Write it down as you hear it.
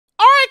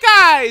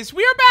guys,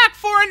 we are back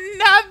for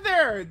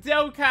another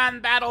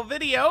Dokkan battle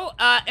video,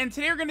 and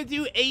today we're going to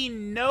do a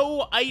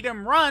no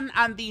item run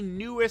on the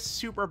newest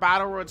Super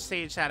Battle Road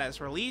stage that has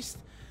released,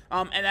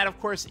 and that of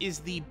course is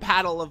the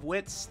Battle of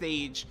Wits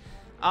stage.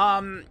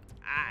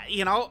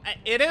 You know,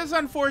 it is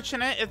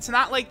unfortunate. It's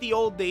not like the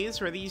old days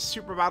where these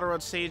Super Battle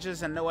Road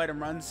stages and no item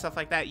runs, stuff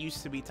like that,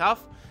 used to be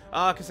tough,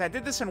 because I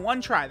did this in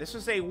one try. This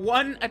was a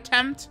one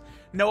attempt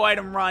no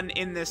item run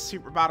in this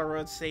Super Battle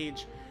Road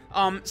stage.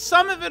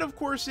 Some of it, of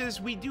course,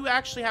 is we do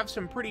actually have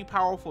some pretty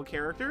powerful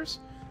characters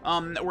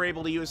that we're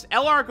able to use.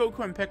 LR,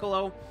 Goku, and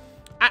Piccolo.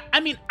 I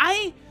mean,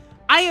 I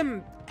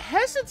am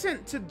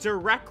hesitant to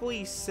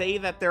directly say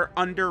that they're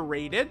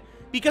underrated,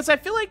 because I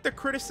feel like the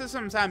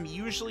criticisms I'm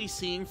usually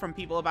seeing from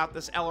people about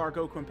this LR,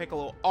 Goku, and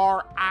Piccolo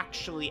are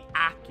actually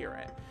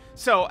accurate.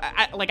 So,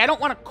 I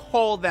don't want to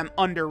call them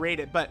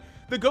underrated, but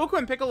the Goku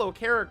and Piccolo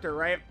character,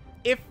 right,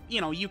 if,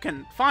 you know, you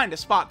can find a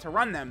spot to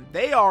run them,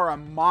 they are a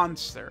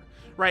monster.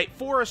 Right,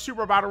 for a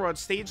Super Battle Road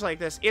stage like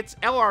this, it's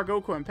LR,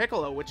 Goku, and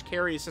Piccolo which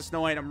carries this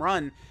no-item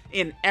run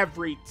in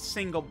every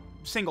single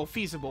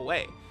feasible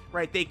way.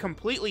 Right, they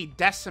completely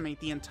decimate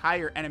the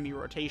entire enemy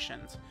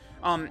rotations.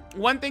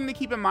 One thing to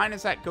keep in mind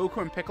is that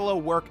Goku and Piccolo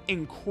work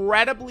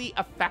incredibly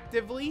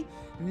effectively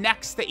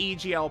next to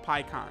AGL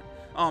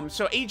Pikkon.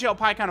 So AGL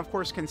Pikkon, of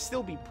course, can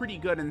still be pretty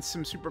good in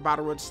some Super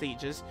Battle Road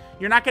stages.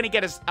 You're not going to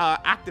get his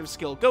active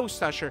skill,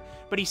 Ghost Usher,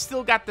 but he's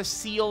still got the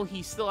seal,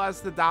 he still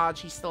has the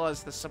dodge, he still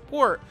has the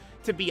support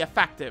to be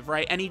effective,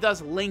 right? And he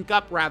does link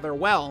up rather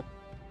well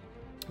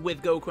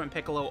with Goku and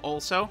Piccolo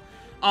also.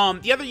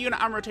 The other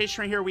unit on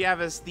rotation right here we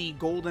have is the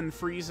Golden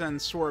Frieza and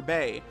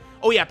Sorbet.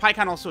 Oh yeah,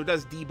 Pikkon also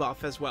does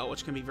debuff as well,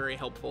 which can be very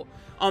helpful.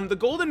 The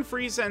Golden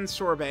Frieza and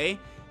Sorbet,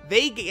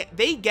 they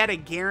get a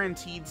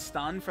guaranteed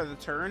stun for the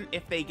turn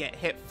if they get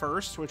hit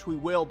first, which we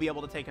will be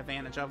able to take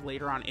advantage of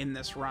later on in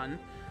this run.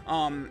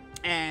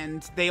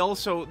 And they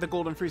also, the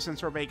Golden Frieza and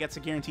Sorbet gets a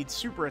guaranteed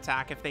super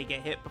attack if they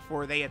get hit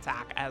before they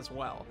attack as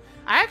well.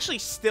 I actually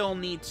still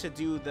need to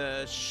do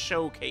the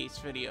showcase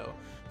video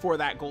for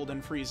that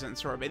Golden Frieza and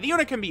Sorbet. The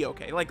unit can be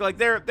okay. Like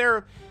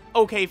they're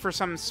okay for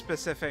some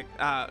specific,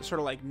 sort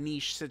of like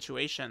niche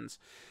situations.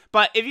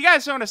 But if you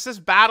guys notice, this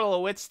Battle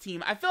of Wits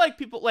team, I feel like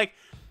people, like,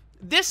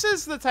 this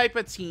is the type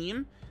of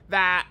team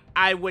that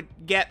I would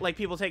get, like,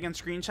 people taking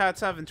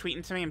screenshots of and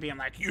tweeting to me and being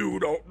like, you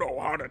don't know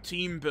how to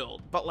team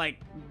build. But, like,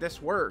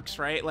 this works,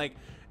 right? Like,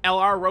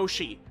 LR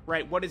Roshi,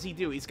 right? What does he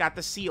do? He's got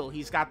the seal.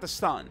 He's got the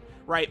stun,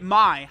 right?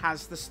 Mai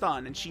has the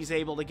stun, and she's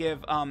able to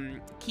give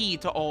ki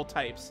to all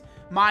types.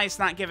 Mai's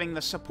not giving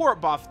the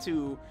support buff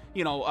to,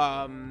 you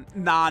know,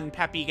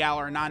 non-Peppy Gal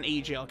or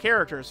non-AGL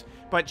characters,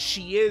 but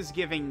she is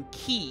giving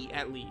ki,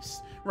 at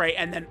least, right?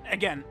 And then,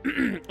 again,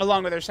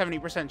 along with her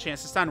 70%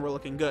 chance to stun, we're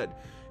looking good.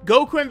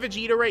 Goku and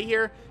Vegeta right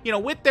here, you know,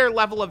 with their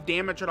level of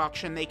damage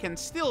reduction, they can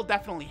still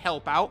definitely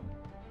help out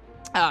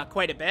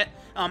quite a bit.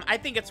 I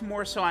think it's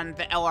more so on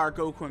the LR,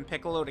 Goku, and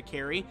Piccolo to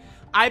carry.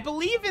 I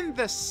believe in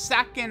the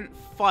second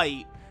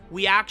fight,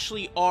 we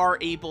actually are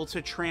able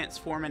to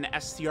transform into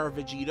STR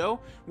Vegito,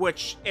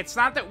 which, it's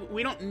not that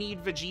we don't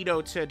need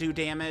Vegito to do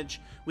damage,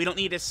 we don't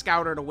need a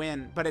Scouter to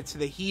win, but it's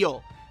the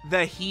heal.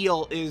 The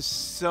heal is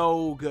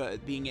so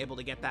good, being able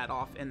to get that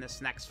off in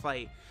this next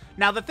fight.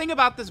 Now, the thing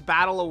about this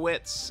Battle of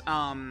Wits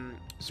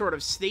sort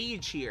of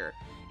stage here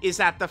is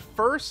that the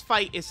first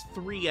fight is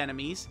 3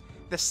 enemies,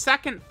 the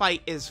second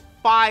fight is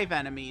 5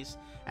 enemies,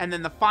 and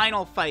then the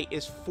final fight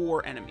is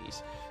 4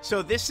 enemies.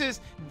 So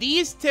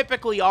these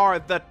typically are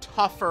the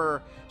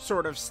tougher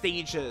sort of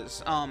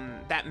stages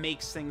that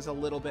makes things a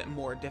little bit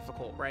more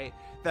difficult, right?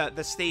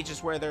 The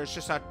stages where there's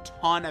just a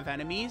ton of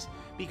enemies,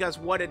 because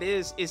what it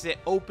is it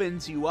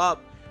opens you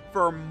up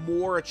for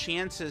more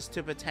chances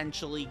to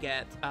potentially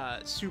get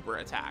super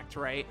attacked,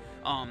 right?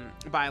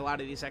 By a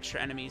lot of these extra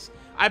enemies.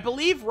 I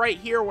believe right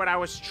here what I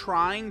was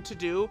trying to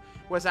do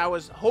was I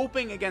was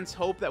hoping against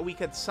hope that we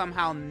could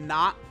somehow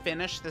not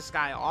finish this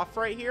guy off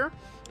right here.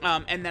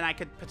 And then I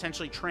could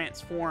potentially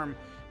transform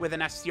with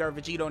an STR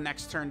Vegito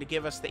next turn to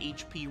give us the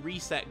HP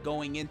reset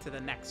going into the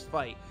next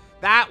fight.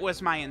 That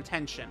was my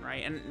intention,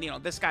 right? And, you know,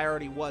 this guy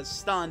already was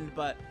stunned,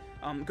 but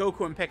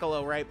Goku and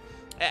Piccolo, right?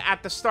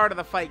 At the start of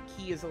the fight,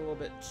 ki is a little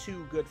bit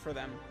too good for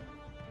them.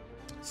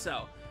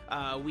 So,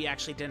 we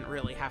actually didn't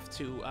really have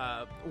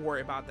to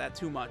worry about that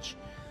too much.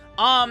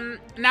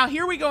 Now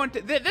here we go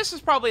into... This is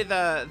probably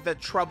the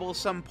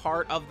troublesome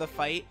part of the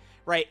fight,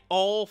 right?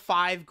 All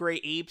 5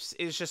 Great Apes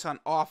is just an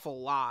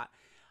awful lot.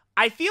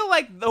 I feel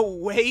like the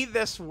way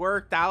this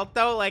worked out,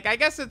 though, like, I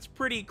guess it's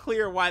pretty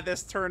clear why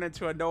this turned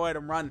into a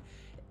no-item run.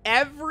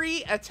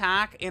 Every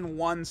attack in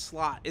one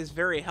slot is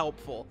very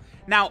helpful.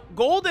 Now,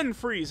 Golden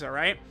Frieza,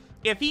 right?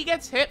 If he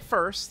gets hit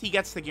first, he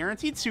gets the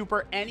guaranteed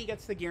super, and he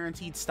gets the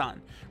guaranteed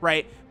stun,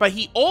 right? But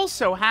he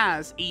also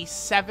has a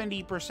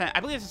 70%, I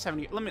believe it's a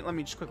 70, let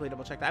me just quickly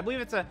double check that. I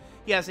believe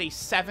he has a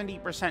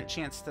 70%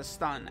 chance to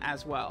stun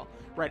as well,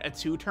 right? A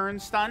 2-turn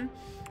stun.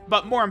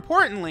 But more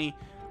importantly,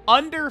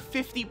 under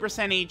 50%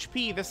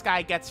 HP, this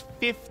guy gets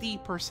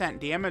 50%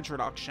 damage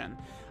reduction.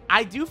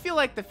 I do feel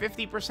like the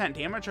 50%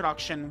 damage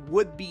reduction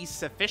would be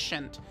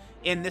sufficient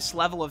in this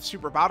level of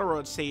Super Battle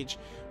Road stage,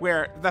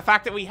 where the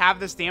fact that we have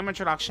this damage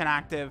reduction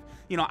active,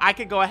 you know, I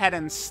could go ahead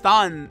and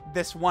stun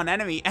this one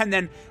enemy, and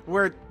then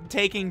we're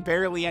taking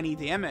barely any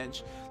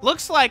damage.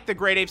 Looks like the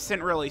Great Apes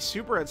didn't really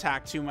super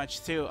attack too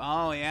much, too.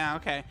 Oh, yeah,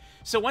 okay.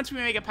 So once we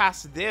make it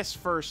past this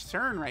first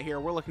turn right here,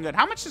 we're looking good.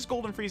 How much does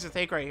Golden Frieza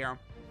take right here?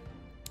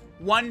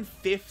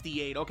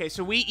 158. Okay,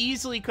 so we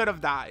easily could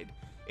have died.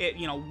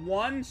 You know,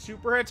 one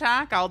super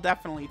attack, I'll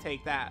definitely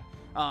take that.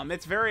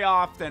 It's very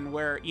often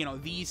where, you know,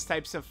 these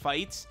types of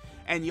fights,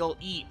 and you'll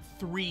eat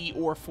 3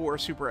 or 4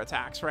 super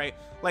attacks, right?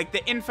 Like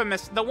the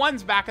infamous, the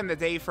ones back in the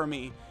day for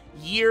me,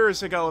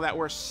 years ago, that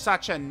were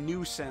such a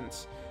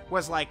nuisance,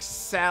 was like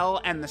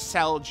Cell and the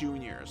Cell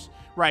Juniors,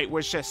 right?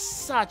 Was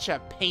just such a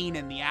pain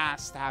in the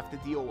ass to have to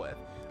deal with.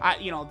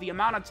 You know, the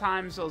amount of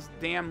times those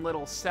damn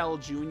little Cell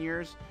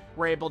Juniors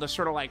were able to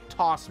sort of like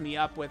toss me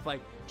up with like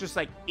just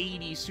like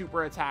 80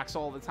 super attacks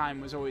all the time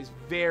was always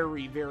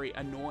very, very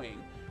annoying,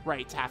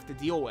 right, to have to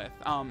deal with.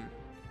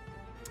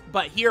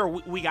 But here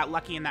we got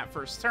lucky in that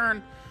first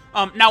turn.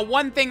 Now,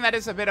 one thing that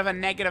is a bit of a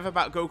negative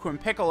about Goku and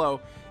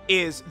Piccolo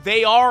is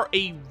they are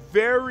a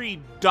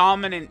very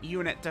dominant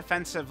unit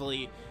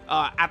defensively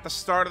at the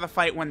start of the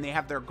fight when they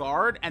have their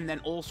guard, and then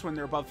also when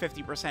they're above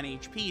 50%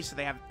 HP, so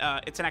they have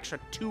it's an extra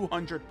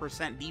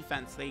 200%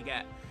 defense they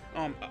get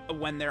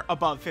when they're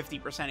above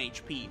 50%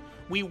 HP.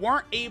 We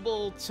weren't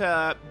able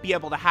to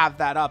have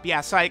that up.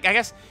 Yeah, so I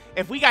guess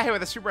if we got hit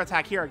with a super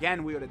attack here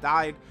again, we would have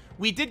died.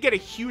 We did get a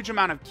huge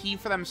amount of ki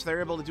for them, so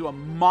they're able to do a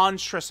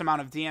monstrous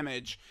amount of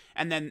damage.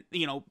 And then,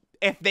 you know,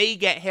 if they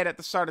get hit at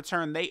the start of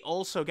turn, they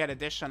also get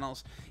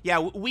additionals. Yeah,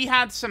 we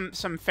had some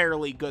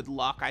fairly good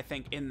luck, I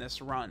think, in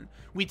this run.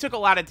 We took a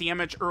lot of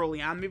damage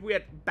early on. Maybe we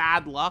had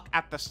bad luck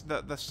at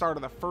the start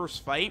of the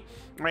first fight,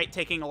 right?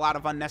 Taking a lot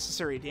of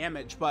unnecessary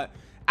damage. But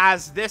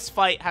as this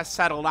fight has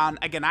settled on,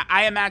 again,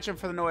 I imagine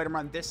for the no item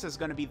run, this is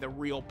going to be the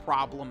real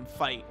problem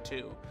fight,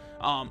 too.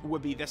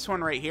 Would be this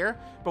one right here.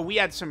 But we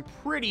had some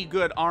pretty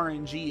good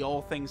RNG,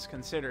 all things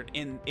considered,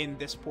 in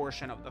this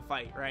portion of the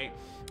fight, right?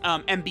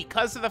 And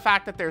because of the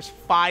fact that there's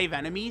 5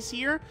 enemies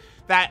here,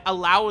 that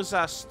allows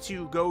us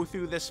to go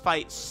through this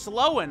fight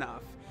slow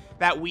enough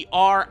that we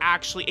are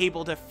actually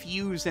able to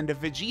fuse into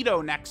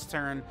Vegito next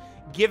turn,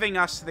 giving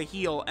us the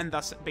heal, and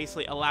thus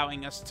basically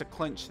allowing us to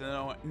clinch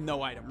the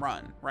no item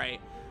run,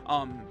 right?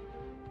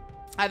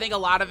 I think a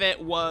lot of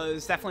it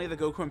was definitely the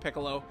Goku and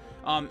Piccolo.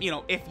 You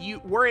know, if you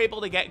were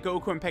able to get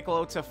Goku and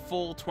Piccolo to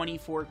full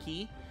 24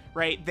 ki,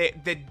 right,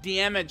 the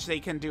damage they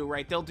can do,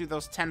 right, they'll do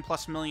those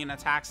 10+ million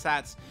attack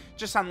stats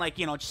just on, like,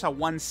 you know, just a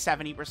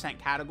 170%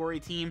 category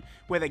team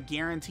with a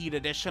guaranteed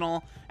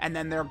additional, and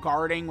then they're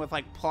guarding with,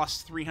 like,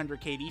 plus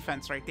 300k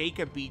defense, right? They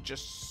could be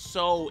just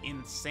so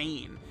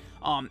insane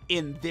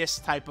in this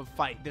type of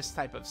fight, this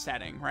type of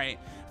setting, right?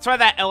 That's why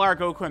that LR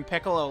Goku and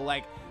Piccolo,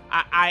 like,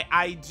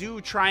 I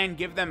do try and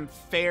give them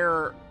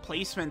fair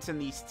placements in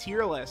these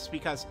tier lists,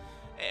 because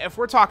if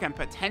we're talking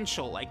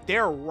potential, like,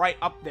 they're right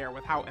up there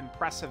with how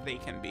impressive they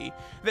can be.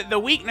 The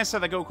weakness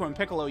of the Goku and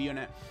Piccolo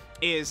unit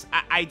is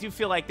I do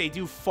feel like they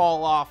do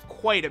fall off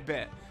quite a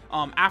bit.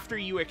 After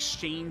you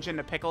exchange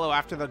into Piccolo,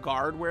 after the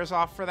guard wears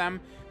off for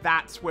them,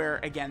 that's where,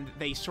 again,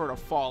 they sort of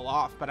fall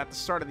off. But at the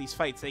start of these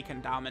fights, they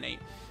can dominate.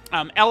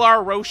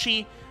 LR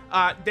Roshi,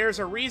 there's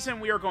a reason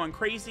we were going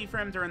crazy for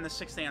him during the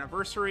 6th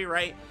anniversary,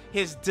 right?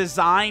 His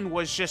design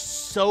was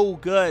just so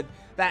good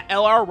that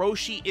LR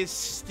Roshi is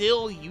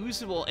still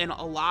usable in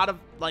a lot of,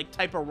 like,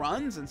 type of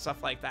runs and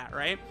stuff like that,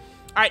 right?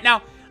 All right,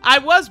 now, I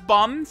was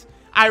bummed.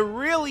 I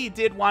really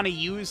did want to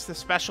use the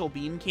special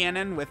beam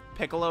cannon with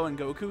Piccolo and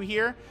Goku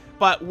here,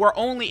 but we're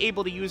only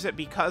able to use it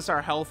because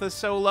our health is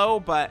so low.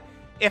 But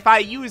if I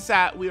use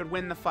that, we would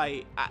win the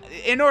fight.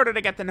 In order to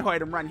get the no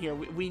item run here,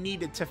 we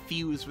needed to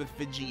fuse with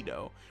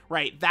Vegito,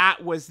 right?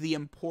 That was the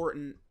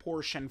important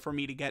portion for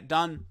me to get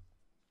done.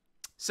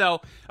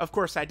 So, of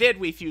course, I did.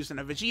 We fused in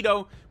a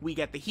Vegito. We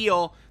get the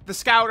heal. The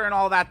Scouter and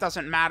all that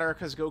doesn't matter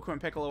because Goku and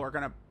Piccolo are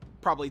going to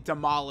probably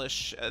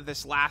demolish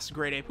this last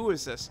Great Ape. Who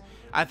is this?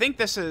 I think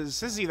this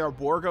is either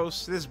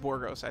Borgos. This is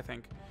Borgos, I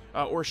think.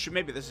 Or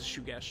maybe this is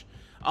Shugesh.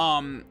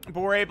 But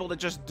we're able to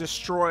just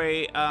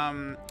destroy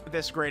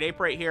this Great Ape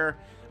right here.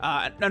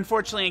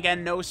 Unfortunately,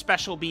 again, no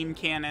special beam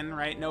cannon,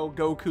 right? No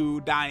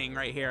Goku dying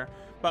right here.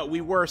 But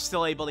we were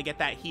still able to get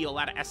that heal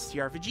out of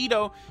STR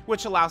Vegito,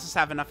 which allows us to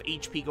have enough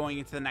HP going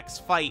into the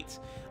next fight.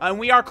 And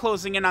we are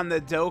closing in on the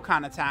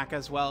Dokkan attack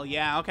as well.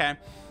 Yeah, okay.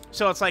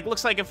 So it's like,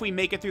 looks like if we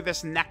make it through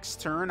this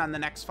next turn on the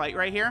next fight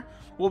right here,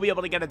 we'll be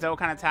able to get a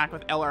Dokkan attack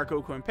with LR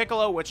Goku and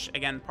Piccolo, which,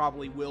 again,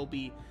 probably will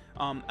be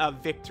a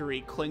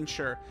victory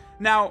clincher.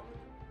 Now,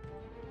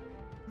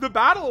 the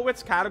Battle of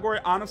Wits category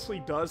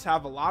honestly does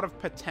have a lot of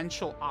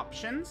potential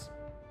options.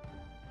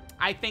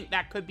 I think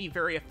that could be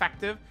very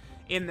effective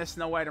in this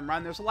no item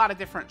run. There's a lot of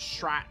different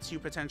strats you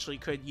potentially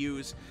could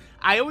use.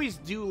 I always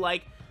do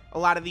like a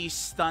lot of these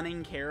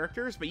stunning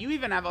characters, but you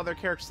even have other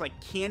characters like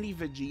Candy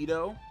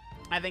Vegito,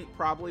 I think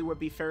probably would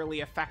be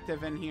fairly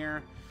effective in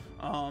here.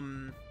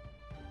 Again,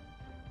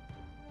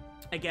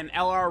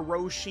 LR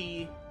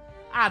Roshi.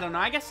 I don't know.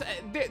 I guess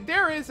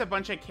there is a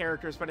bunch of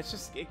characters, but it's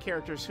just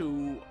characters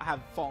who have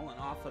fallen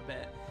off a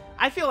bit.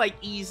 I feel like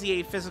Easy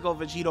A Physical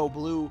Vegito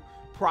Blue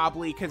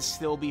probably could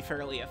still be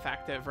fairly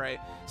effective, right?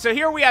 So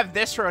here we have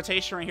this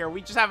rotation right here.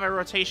 We just have a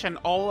rotation,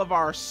 all of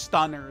our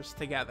stunners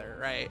together,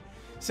 right?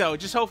 So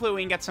just hopefully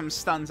we can get some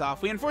stuns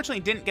off. We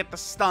unfortunately didn't get the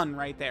stun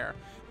right there,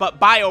 but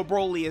Bio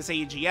Broly is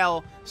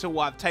AGL, so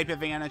we'll have type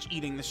advantage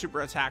eating the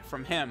super attack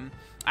from him.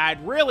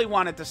 I'd really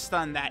wanted to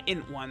stun that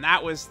int one.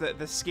 That was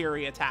the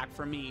scary attack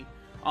for me.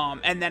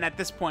 And then at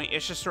this point,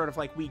 it's just sort of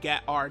like we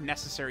get our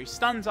necessary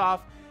stuns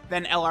off.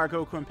 Then LR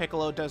Goku and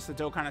Piccolo does the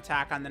Dokkan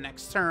attack on the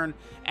next turn.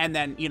 And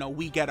then, you know,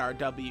 we get our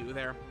W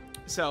there.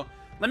 So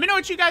let me know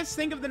what you guys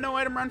think of the no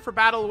item run for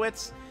Battle of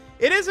Wits.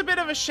 It is a bit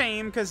of a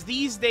shame because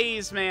these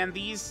days, man,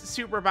 these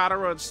Super Battle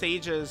Road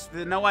stages,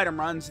 the no item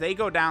runs, they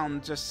go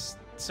down just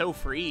so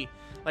free.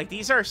 Like,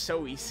 these are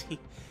so easy.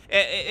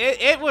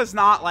 It was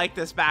not like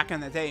this back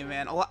in the day,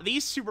 man.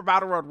 These Super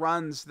Battle Road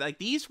runs, like,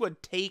 these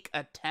would take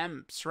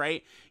attempts,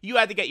 right? You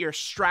had to get your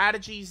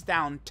strategies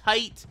down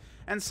tight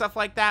and stuff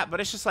like that, but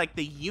it's just like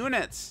the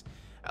units,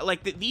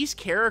 like these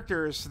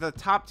characters, the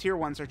top tier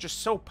ones are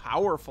just so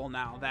powerful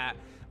now that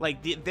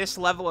like this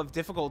level of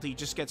difficulty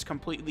just gets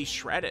completely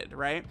shredded,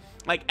 right?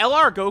 Like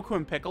LR Goku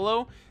and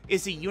Piccolo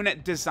is a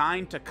unit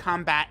designed to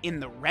combat in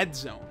the red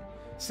zone.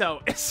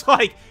 So it's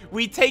like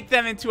we take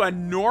them into a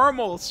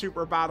normal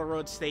Super Battle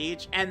Road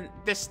stage and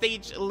the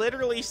stage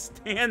literally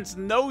stands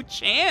no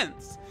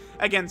chance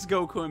against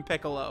Goku and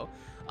Piccolo.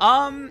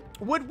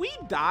 Would we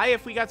die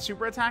if we got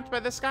super attacked by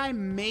this guy?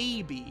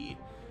 Maybe.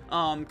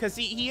 Because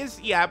he is,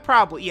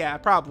 probably.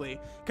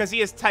 Because he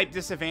is type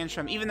disadvantage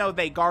from him. Even though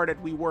they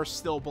guarded, we were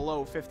still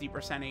below 50%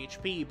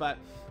 HP. But,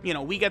 you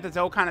know, we get the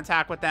Dokkan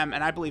attack with them,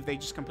 and I believe they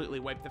just completely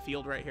wiped the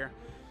field right here.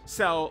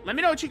 So, let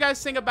me know what you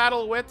guys think of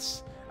Battle of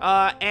Wits,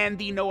 and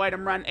the no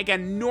item run.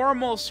 Again,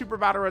 normal Super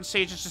Battle Road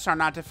stages just are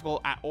not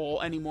difficult at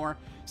all anymore.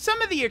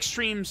 Some of the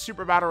extreme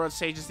Super Battle Road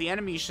stages, the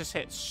enemies just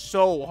hit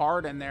so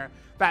hard in there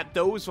that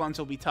those ones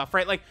will be tough,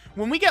 right? Like,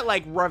 when we get,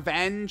 like,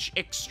 Revenge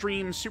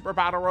Extreme Super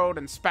Battle Road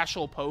and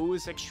Special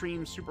Pose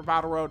Extreme Super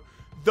Battle Road,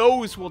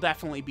 those will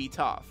definitely be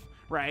tough,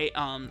 right?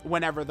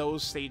 Whenever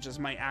those stages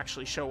might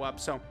actually show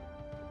up. So,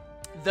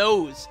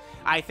 those,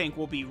 I think,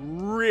 will be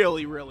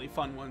really, really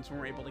fun ones when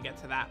we're able to get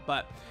to that.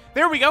 But,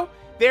 there we go.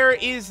 There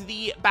is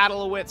the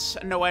Battle of Wits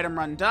no item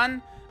run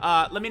done.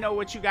 Let me know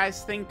what you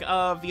guys think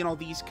of, you know,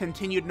 these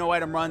continued no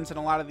item runs and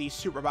a lot of these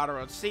Super Battle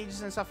Road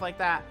stages and stuff like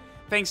that.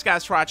 Thanks,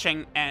 guys, for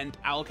watching, and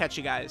I'll catch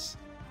you guys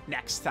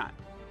next time.